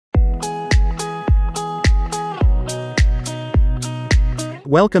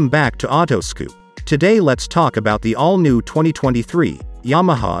Welcome back to Autoscoop. Today let's talk about the all-new 2023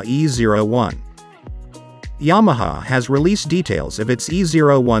 Yamaha E01. Yamaha has released details of its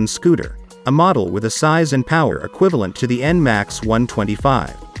E01 scooter, a model with a size and power equivalent to the NMAX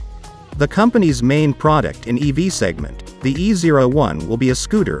 125. The company's main product in EV segment, the E01 will be a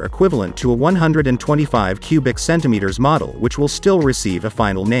scooter equivalent to a 125 cubic centimeters model, which will still receive a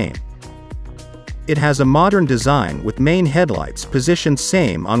final name. It has a modern design with main headlights positioned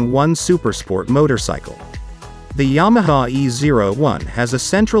same on one supersport motorcycle. The Yamaha E01 has a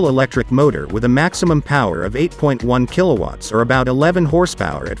central electric motor with a maximum power of 8.1 kilowatts or about 11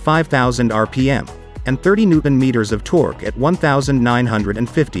 horsepower at 5,000 RPM, and 30 Nm of torque at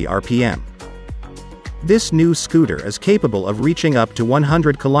 1,950 RPM. This new scooter is capable of reaching up to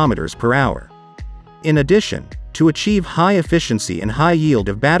 100 km per hour. In addition, to achieve high efficiency and high yield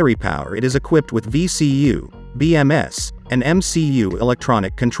of battery power, it is equipped with VCU, BMS, and MCU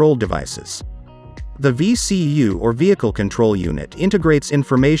electronic control devices. The VCU or Vehicle Control Unit integrates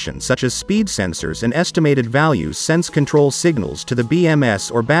information such as speed sensors and estimated values, sense control signals to the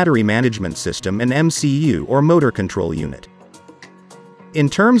BMS or Battery Management System, and MCU or Motor Control Unit. In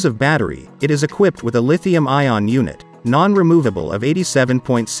terms of battery, it is equipped with a lithium-ion unit, non-removable, of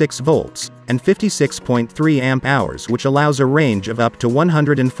 87.6 volts, and 56.3 amp-hours, which allows a range of up to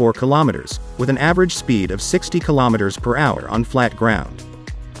 104 kilometers, with an average speed of 60 kilometers per hour on flat ground.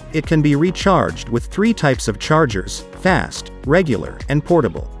 It can be recharged with three types of chargers: fast, regular, and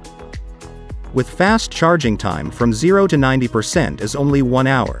portable. With fast charging time from 0 to 90% is only 1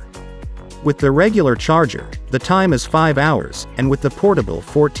 hour. With the regular charger, the time is 5 hours, and with the portable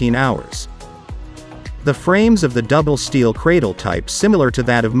 14 hours. The frames of the double steel cradle type similar to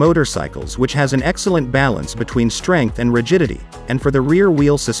that of motorcycles, which has an excellent balance between strength and rigidity, and for the rear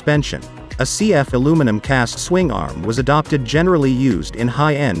wheel suspension, a CF aluminum cast swing arm was adopted, generally used in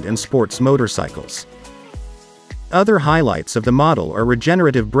high-end and sports motorcycles. Other highlights of the model are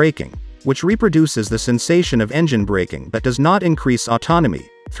regenerative braking, which reproduces the sensation of engine braking but does not increase autonomy,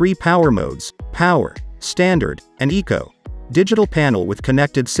 3 power modes, power, standard, and eco, digital panel with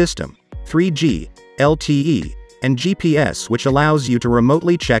connected system, 3G, LTE, and GPS, which allows you to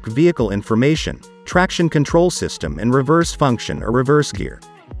remotely check vehicle information, traction control system, and reverse function or reverse gear.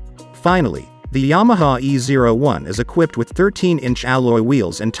 Finally, the Yamaha E01 is equipped with 13-inch alloy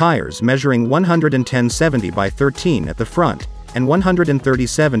wheels and tires measuring 110/70 by 13 at the front, and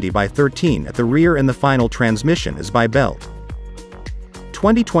 130/70 by 13 at the rear, and the final transmission is bi-belt.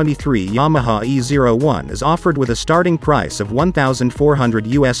 2023 Yamaha E01 is offered with a starting price of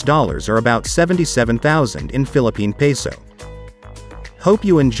 $1,400 or about 77,000 in Philippine peso. Hope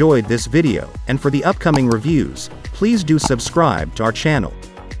you enjoyed this video, and for the upcoming reviews, please do subscribe to our channel.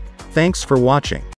 Thanks for watching.